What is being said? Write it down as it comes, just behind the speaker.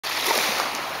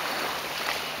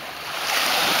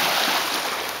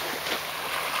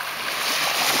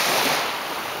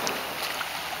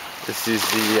This is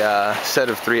the set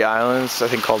of 3 islands, I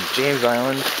think called James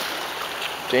Island.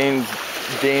 James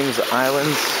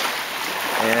Islands.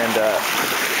 And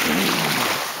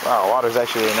wow, water's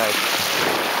actually really nice.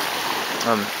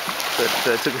 But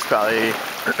it took us probably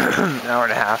an hour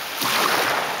and a half.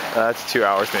 That's 2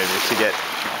 hours maybe to get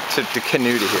to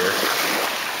canoe to here.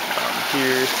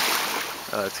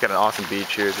 It's got an awesome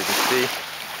beach here, as you can see.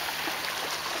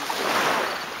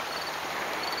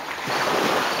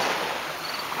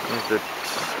 There's the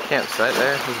campsite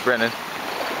there. There's Brennan.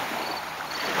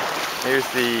 Here's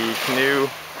the canoe.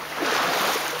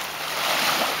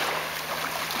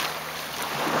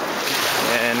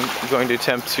 And I'm going to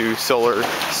attempt to solar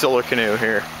canoe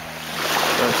here.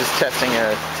 So I'm just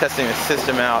testing the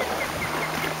system out.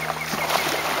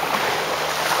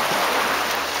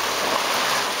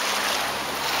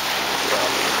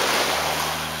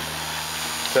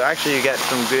 So actually you get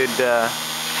some good,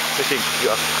 actually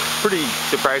a pretty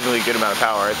surprisingly good amount of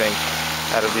power, I think,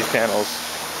 out of these panels.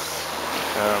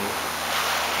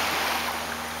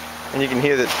 And you can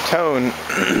hear the tone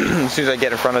as soon as I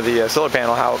get in front of the solar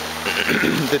panel, how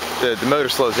the motor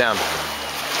slows down.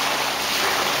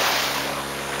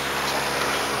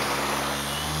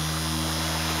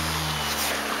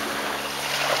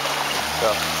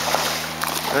 So,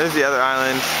 there's the other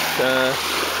island.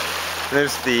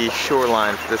 There's the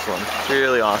shoreline for this one. It's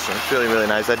really awesome. It's really, really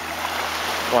nice. I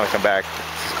want to come back.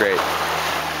 This is great.